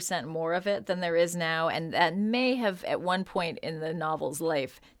 25% more of it than there is now. And that may have, at one point in the novel's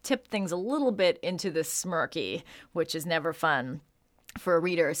life, tipped things a little bit into the smirky, which is never fun for a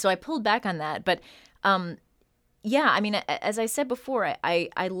reader. So I pulled back on that. But yeah, I mean, as I said before,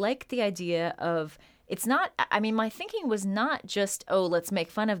 I like the idea of it's not, I mean, my thinking was not just, oh, let's make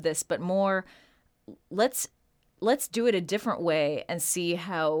fun of this, but more, let's do it a different way and see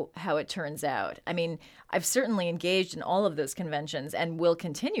how it turns out. I mean, I've certainly engaged in all of those conventions and will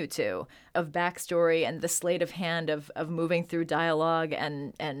continue to, of backstory and the sleight of hand of moving through dialogue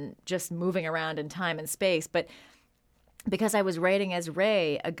and just moving around in time and space. But because I was writing as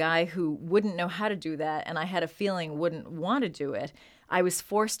Ray, a guy who wouldn't know how to do that, and I had a feeling wouldn't want to do it, I was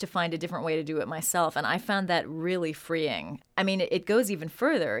forced to find a different way to do it myself, and I found that really freeing. I mean, it goes even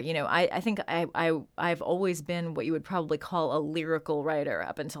further. You know, I think I've always been what you would probably call a lyrical writer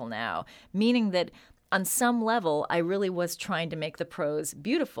up until now, meaning that on some level, I really was trying to make the prose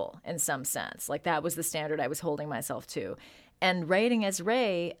beautiful in some sense. Like that was the standard I was holding myself to. And writing as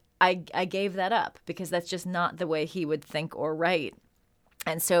Ray, I gave that up because that's just not the way he would think or write.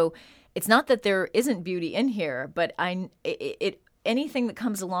 And so it's not that there isn't beauty in here, but anything that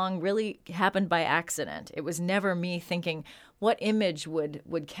comes along really happened by accident. It was never me thinking what image would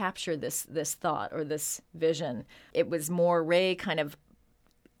capture this thought or this vision. It was more Ray kind of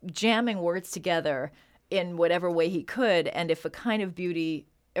jamming words together in whatever way he could, and if a kind of beauty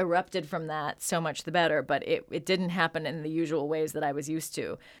erupted from that, so much the better, but it didn't happen in the usual ways that I was used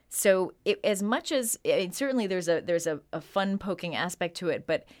to. So as much as, certainly there's a fun poking aspect to it,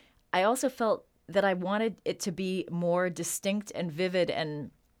 but I also felt that I wanted it to be more distinct and vivid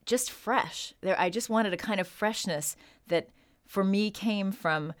and just fresh. I just wanted a kind of freshness that for me came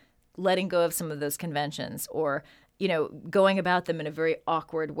from letting go of some of those conventions or, you know, going about them in a very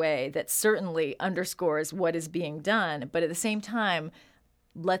awkward way that certainly underscores what is being done, but at the same time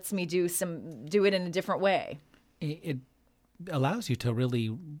lets me do it in a different way. It allows you to really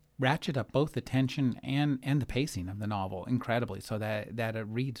ratchet up both the tension and the pacing of the novel incredibly, so that it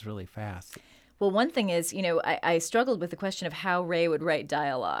reads really fast. Well, one thing is, you know, I struggled with the question of how Ray would write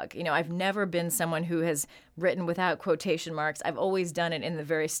dialogue. You know, I've never been someone who has written without quotation marks. I've always done it in the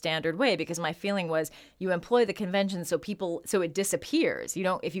very standard way because my feeling was you employ the convention so it disappears. You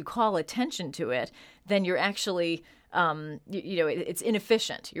don't, if you call attention to it, then you're actually it's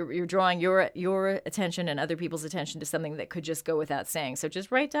inefficient. You're drawing your attention and other people's attention to something that could just go without saying. So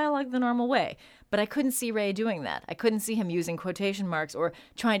just write dialogue the normal way. But I couldn't see Ray doing that. I couldn't see him using quotation marks or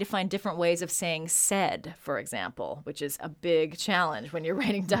trying to find different ways of saying said, for example, which is a big challenge when you're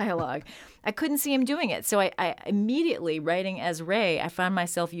writing dialogue. I couldn't see him doing it. So I immediately, writing as Ray, I found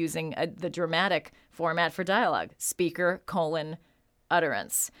myself using the dramatic format for dialogue, speaker,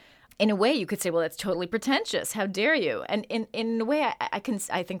 utterance. In a way, you could say, well, that's totally pretentious. How dare you? And in a way, I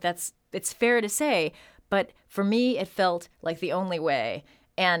think it's fair to say. But for me, it felt like the only way.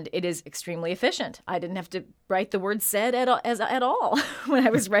 And it is extremely efficient. I didn't have to write the word said at all when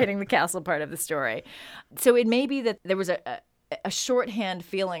I was writing the castle part of the story. So it may be that there was a shorthand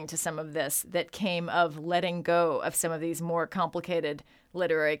feeling to some of this that came of letting go of some of these more complicated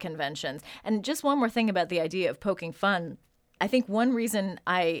literary conventions. And just one more thing about the idea of poking fun. I think one reason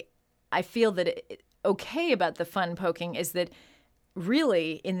I feel that okay about the fun poking is that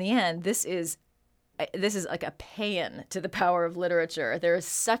really, in the end, this is like a paean to the power of literature. There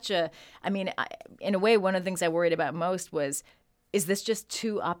is in a way, one of the things I worried about most was, is this just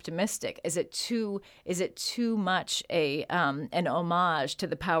too optimistic? Is it too much an homage to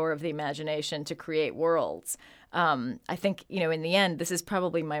the power of the imagination to create worlds? I think, in the end, this is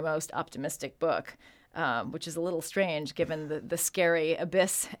probably my most optimistic book. Which is a little strange given the scary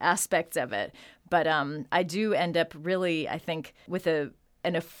abyss aspects of it. But I do end up really, I think, with an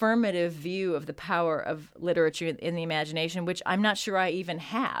affirmative view of the power of literature in the imagination, which I'm not sure I even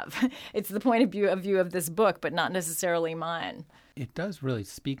have. It's the point of view of this book, but not necessarily mine. It does really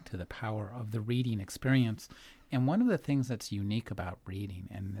speak to the power of the reading experience. And one of the things that's unique about reading,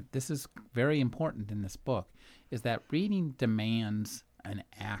 and this is very important in this book, is that reading demands an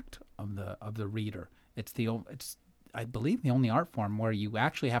act of the reader. It's I believe the only art form where you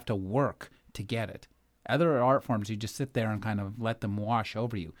actually have to work to get it. Other art forms, you just sit there and kind of let them wash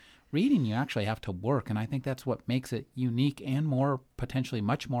over you. Reading, you actually have to work, and I think that's what makes it unique and potentially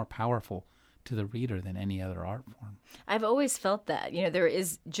much more powerful to the reader than any other art form. I've always felt that. There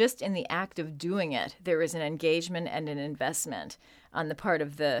is, just in the act of doing it, there is an engagement and an investment on the part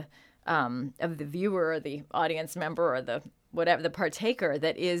of the viewer or the audience member or the partaker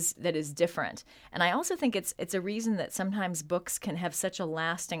that is different. And I also think it's a reason that sometimes books can have such a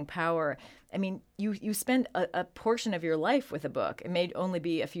lasting power. I mean, you spend a portion of your life with a book. It may only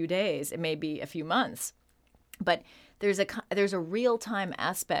be a few days, it may be a few months, but there's a real-time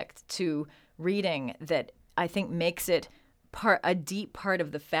aspect to reading that I think makes it a deep part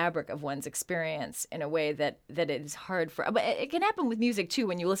of the fabric of one's experience in a way that it is hard for. But it can happen with music too,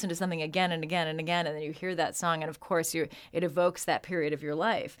 when you listen to something again and again and again, and then you hear that song, and of course it evokes that period of your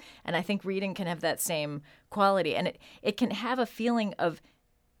life. And I think reading can have that same quality, and it can have a feeling of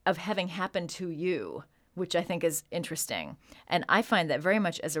having happened to you, which I think is interesting. And I find that very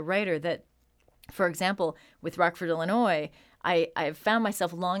much as a writer that, for example, with Rockford, Illinois, I've found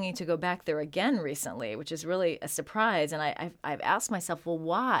myself longing to go back there again recently, which is really a surprise. And I've asked myself, well,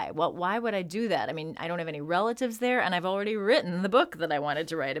 why? Why would I do that? I mean, I don't have any relatives there, and I've already written the book that I wanted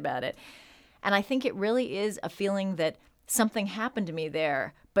to write about it. And I think it really is a feeling that something happened to me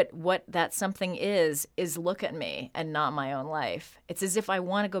there, but what that something is look at me and not my own life. It's as if I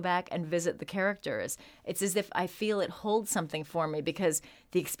want to go back and visit the characters. It's as if I feel it holds something for me because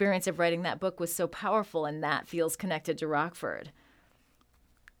the experience of writing that book was so powerful, and that feels connected to Rockford.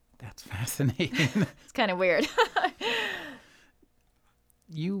 That's fascinating. It's kind of weird.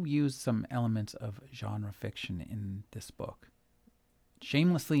 You use some elements of genre fiction in this book,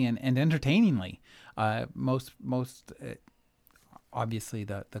 shamelessly and entertainingly. Most obviously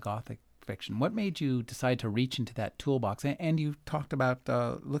the Gothic fiction. What made you decide to reach into that toolbox? And you talked about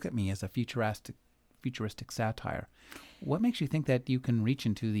Look at Me as a futuristic satire. What makes you think that you can reach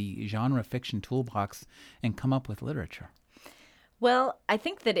into the genre fiction toolbox and come up with literature? Well, I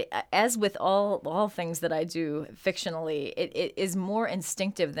think that as with all things that I do fictionally, it is more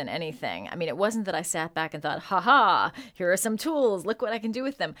instinctive than anything. I mean, it wasn't that I sat back and thought, ha, here are some tools, look what I can do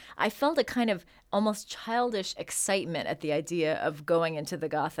with them. I felt a kind of almost childish excitement at the idea of going into the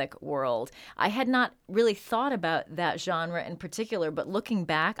Gothic world. I had not really thought about that genre in particular, but looking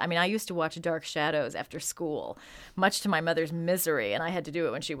back, I mean, I used to watch Dark Shadows after school, much to my mother's misery, and I had to do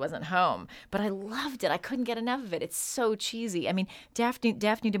it when she wasn't home. But I loved it. I couldn't get enough of it. It's so cheesy. I mean, Daphne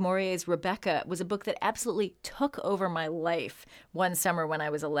du Maurier's Rebecca was a book that absolutely took over my life one summer when I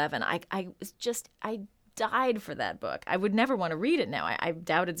was 11. I died for that book. I would never want to read it now. I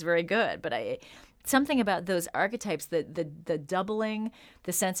doubt it's very good, but something about those archetypes, the doubling,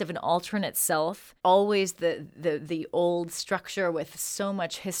 the sense of an alternate self, always the old structure with so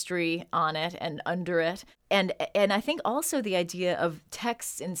much history on it and under it. And I think also the idea of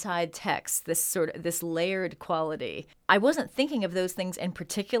texts inside texts, this layered quality. I wasn't thinking of those things in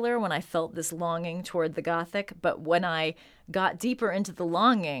particular when I felt this longing toward the Gothic, but when I got deeper into the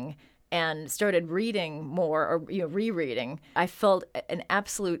longing and started reading more or rereading, I felt an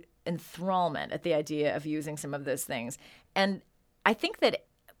absolute enthrallment at the idea of using some of those things. And I think that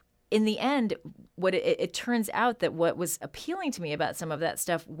in the end, what it turns out that what was appealing to me about some of that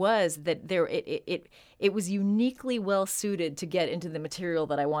stuff was that it was uniquely well suited to get into the material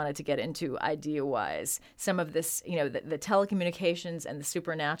that I wanted to get into idea-wise. Some of this, the telecommunications and the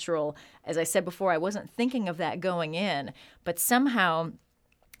supernatural, as I said before, I wasn't thinking of that going in, but somehow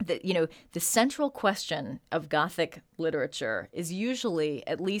the central question of Gothic literature is usually,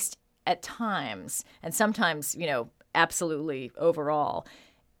 at least at times, and sometimes, absolutely overall,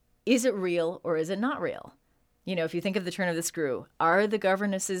 is it real or is it not real? If you think of The Turn of the Screw, are the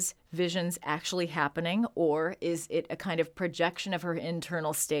governess's visions actually happening, or is it a kind of projection of her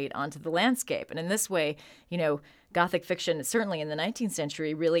internal state onto the landscape? And in this way, Gothic fiction, certainly in the 19th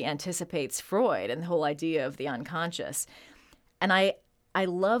century, really anticipates Freud and the whole idea of the unconscious. And I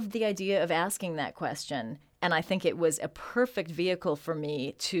loved the idea of asking that question, and I think it was a perfect vehicle for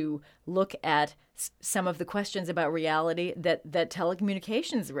me to look at some of the questions about reality that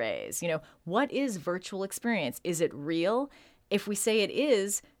telecommunications raise. What is virtual experience? Is it real? If we say it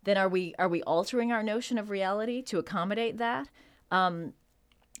is, then are we altering our notion of reality to accommodate that? And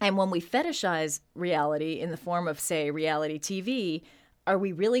when we fetishize reality in the form of, say, reality TV, are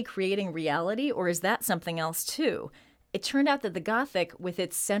we really creating reality, or is that something else too? It turned out that the Gothic, with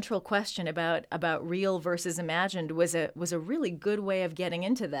its central question about real versus imagined, was a really good way of getting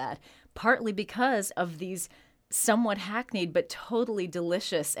into that, partly because of these somewhat hackneyed but totally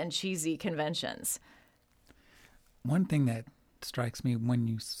delicious and cheesy conventions. One thing that strikes me when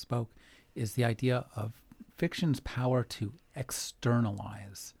you spoke is the idea of fiction's power to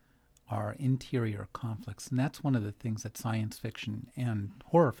externalize our interior conflicts. And that's one of the things that science fiction and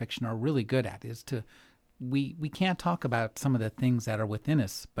horror fiction are really good at, is to we can't talk about some of the things that are within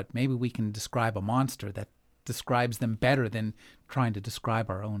us, but maybe we can describe a monster that describes them better than trying to describe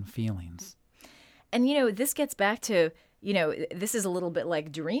our own feelings. And, this gets back to, this is a little bit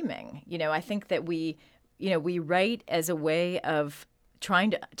like dreaming. I think that we write as a way of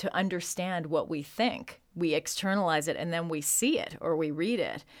trying to understand what we think. We externalize it and then we see it or we read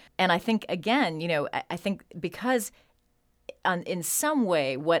it. And I think, again, I think because in some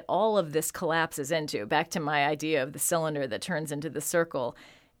way, what all of this collapses into, back to my idea of the cylinder that turns into the circle,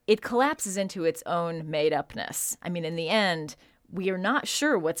 it collapses into its own made-upness. I mean, in the end, we are not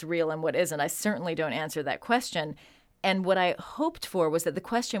sure what's real and what isn't. I certainly don't answer that question. And what I hoped for was that the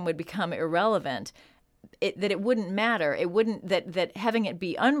question would become irrelevant, that it wouldn't matter. It wouldn't that having it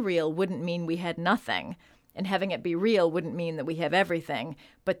be unreal wouldn't mean we had nothing, and having it be real wouldn't mean that we have everything,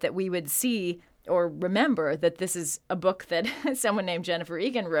 but that we would see or remember that this is a book that someone named Jennifer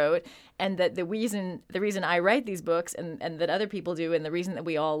Egan wrote, and that the reason I write these books and that other people do, and the reason that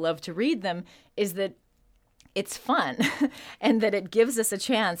we all love to read them, is that it's fun and that it gives us a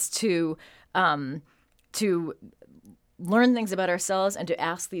chance to learn things about ourselves and to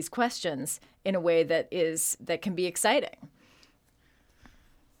ask these questions in a way that can be exciting.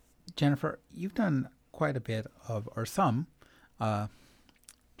 Jennifer, you've done quite a bit of, or some,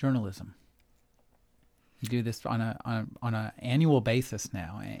 journalism. You do this on an annual basis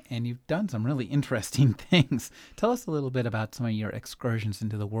now, and you've done some really interesting things. Tell us a little bit about some of your excursions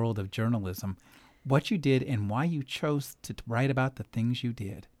into the world of journalism, what you did, and why you chose to write about the things you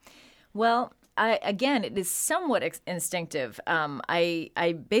did. Well, again, it is somewhat instinctive.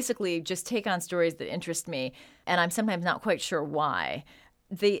 I basically just take on stories that interest me, and I'm sometimes not quite sure why.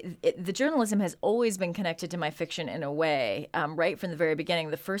 The journalism has always been connected to my fiction in a way. Right from the very beginning,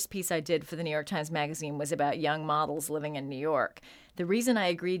 the first piece I did for the New York Times Magazine was about young models living in New York. The reason I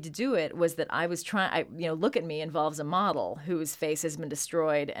agreed to do it was that I was trying, Look at Me involves a model whose face has been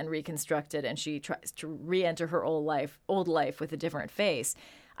destroyed and reconstructed, and she tries to re-enter her old life with a different face.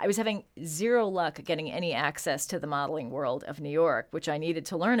 I was having zero luck getting any access to the modeling world of New York, which I needed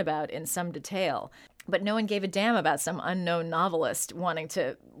to learn about in some detail. But no one gave a damn about some unknown novelist wanting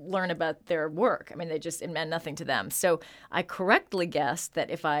to learn about their work. I mean, it meant nothing to them. So I correctly guessed that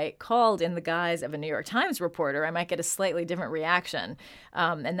if I called in the guise of a New York Times reporter, I might get a slightly different reaction.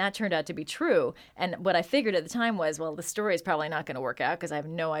 And that turned out to be true. And what I figured at the time was, well, the story is probably not going to work out because I have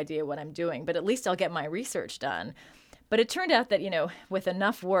no idea what I'm doing, but at least I'll get my research done. But it turned out that, with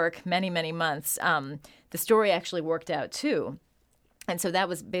enough work, many, many months, the story actually worked out too. And so that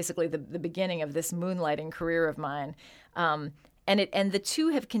was basically the beginning of this moonlighting career of mine. And the two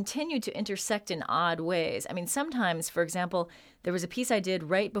have continued to intersect in odd ways. I mean, sometimes, for example, there was a piece I did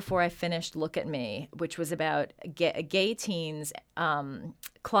right before I finished Look at Me, which was about gay teens,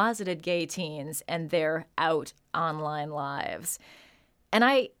 closeted gay teens, and their out online lives. And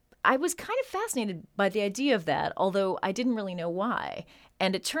I was kind of fascinated by the idea of that, although I didn't really know why.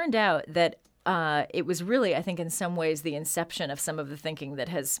 And it turned out that it was really, I think, in some ways, the inception of some of the thinking that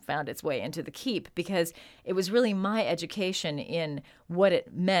has found its way into The Keep, because it was really my education in what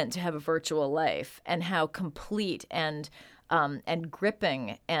it meant to have a virtual life and how complete and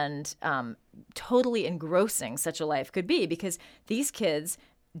gripping and totally engrossing such a life could be, because these kids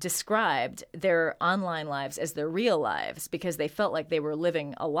described their online lives as their real lives because they felt like they were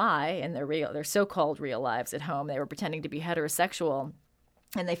living a lie in their so-called real lives at home. They were pretending to be heterosexual,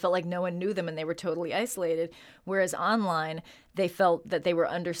 and they felt like no one knew them and they were totally isolated. Whereas online, they felt that they were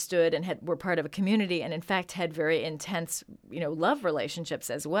understood and were part of a community, and in fact had very intense, love relationships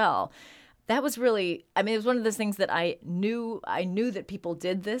as well. That was really, it was one of those things that I knew that people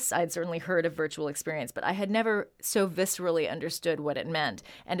did this. I had certainly heard of virtual experience, but I had never so viscerally understood what it meant.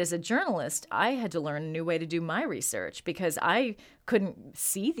 And as a journalist, I had to learn a new way to do my research because I couldn't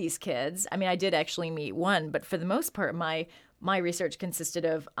see these kids. I mean, I did actually meet one, but for the most part, my research consisted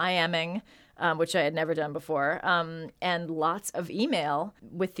of IMing, which I had never done before, and lots of email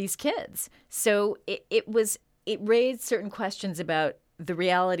with these kids. So it raised certain questions about the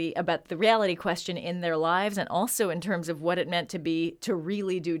reality question in their lives, and also in terms of what it meant to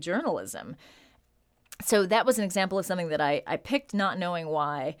really do journalism. So that was an example of something that I picked not knowing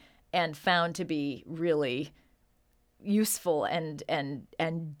why, and found to be really useful and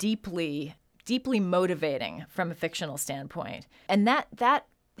deeply motivating from a fictional standpoint. And that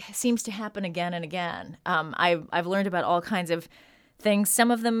seems to happen again and again. I've learned about all kinds of things. Some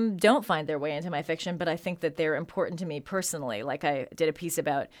of them don't find their way into my fiction, but I think that they're important to me personally. Like I did a piece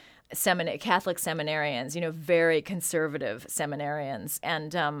about Catholic seminarians, very conservative seminarians.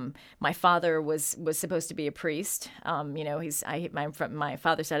 And my father was supposed to be a priest. I'm from my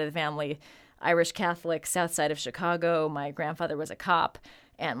father's side of the family, Irish Catholic, south side of Chicago. My grandfather was a cop.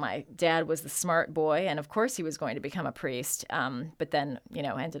 And my dad was the smart boy, and of course he was going to become a priest, but then,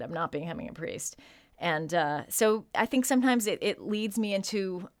 ended up not becoming a priest. And so I think sometimes it leads me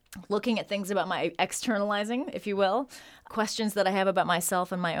into looking at things about my externalizing, if you will, questions that I have about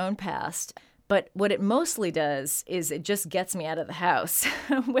myself and my own past. But what it mostly does is it just gets me out of the house,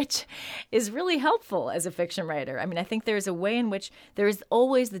 which is really helpful as a fiction writer. I mean, I think there's a way in which there is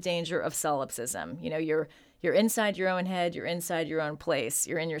always the danger of solipsism. You know, you're inside your own head, you're inside your own place,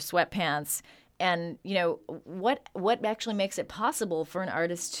 you're in your sweatpants. And, you know, what actually makes it possible for an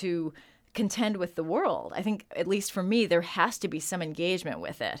artist to contend with the world? I think, at least for me, there has to be some engagement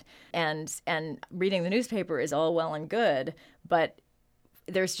with it. And reading the newspaper is all well and good, but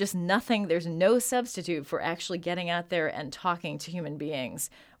there's just nothing, there's no substitute for actually getting out there and talking to human beings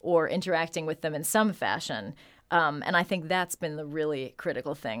or interacting with them in some fashion. And I think that's been the really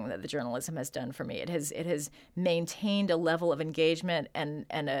critical thing that the journalism has done for me. It has maintained a level of engagement and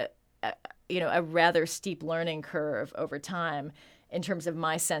a rather steep learning curve over time in terms of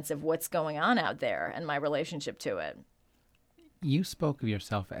my sense of what's going on out there and my relationship to it. You spoke of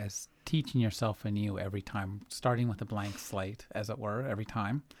yourself as teaching yourself anew every time, starting with a blank slate, as it were, every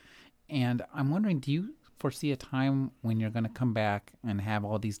time. And I'm wondering, do you foresee a time when you're going to come back and have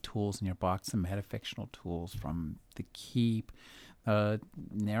all these tools in your box, the metafictional tools from the Keep,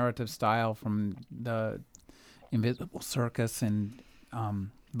 narrative style from the Invisible Circus, and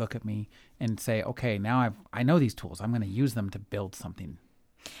Look at Me, and say, okay, now I know these tools. I'm going to use them to build something?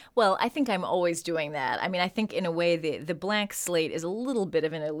 Well, I think I'm always doing that. I mean, I think in a way the blank slate is a little bit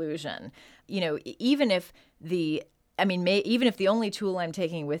of an illusion. You know, even if the only tool I'm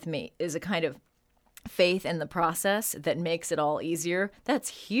taking with me is a kind of faith in the process that makes it all easier, that's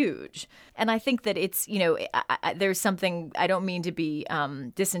huge. And I think that it's, you know, there's something, I don't mean to be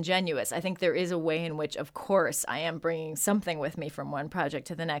disingenuous. I think there is a way in which, of course, I am bringing something with me from one project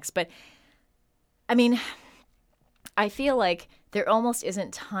to the next. But, I mean, I feel like there almost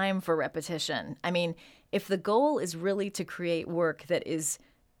isn't time for repetition. I mean, if the goal is really to create work that is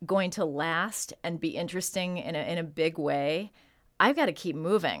going to last and be interesting in a big way, I've got to keep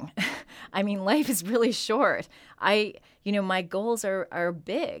moving. I mean, life is really short. My goals are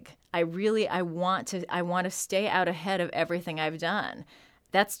big. I want to stay out ahead of everything I've done.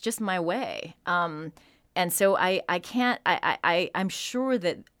 That's just my way. And so I'm sure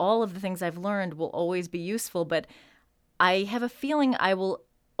that all of the things I've learned will always be useful, but I have a feeling I will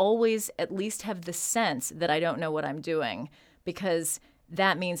always at least have the sense that I don't know what I'm doing, because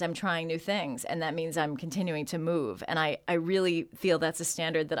that means I'm trying new things, and that means I'm continuing to move. And I really feel that's a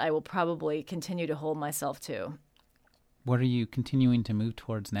standard that I will probably continue to hold myself to. What are you continuing to move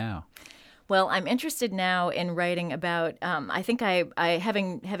towards now? Well, I'm interested now in writing about, I think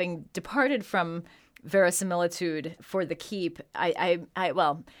having departed from verisimilitude for the Keep, I'm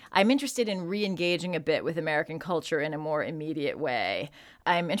interested in re-engaging a bit with American culture in a more immediate way.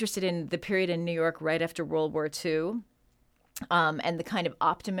 I'm interested in the period in New York right after World War II, and the kind of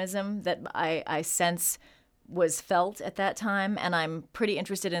optimism that I sense was felt at that time. And I'm pretty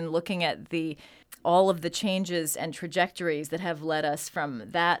interested in looking at all of the changes and trajectories that have led us from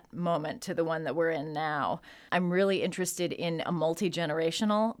that moment to the one that we're in now. I'm really interested in a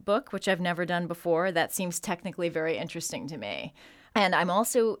multi-generational book, which I've never done before. That seems technically very interesting to me. And I'm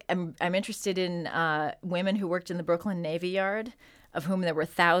also I'm interested in women who worked in the Brooklyn Navy Yard, of whom there were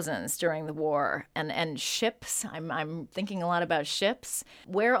thousands during the war, and ships. I'm thinking a lot about ships.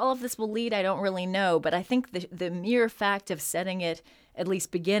 Where all of this will lead, I don't really know, but I think the mere fact of setting it, at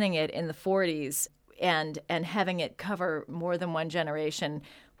least beginning it in the 40s, and having it cover more than one generation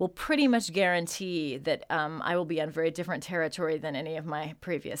will pretty much guarantee that I will be on very different territory than any of my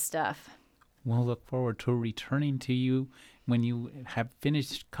previous stuff. We'll look forward to returning to you when you have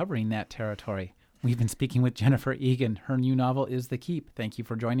finished covering that territory. We've been speaking with Jennifer Egan. Her new novel is The Keep. Thank you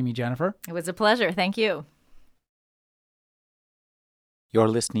for joining me, Jennifer. It was a pleasure. Thank you. You're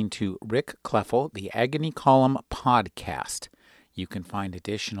listening to Rick Kleffel, the Agony Column podcast. You can find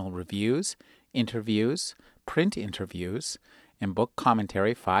additional reviews, interviews, print interviews, and book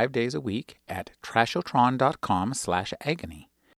commentary 5 days a week at trashotron.com/agony.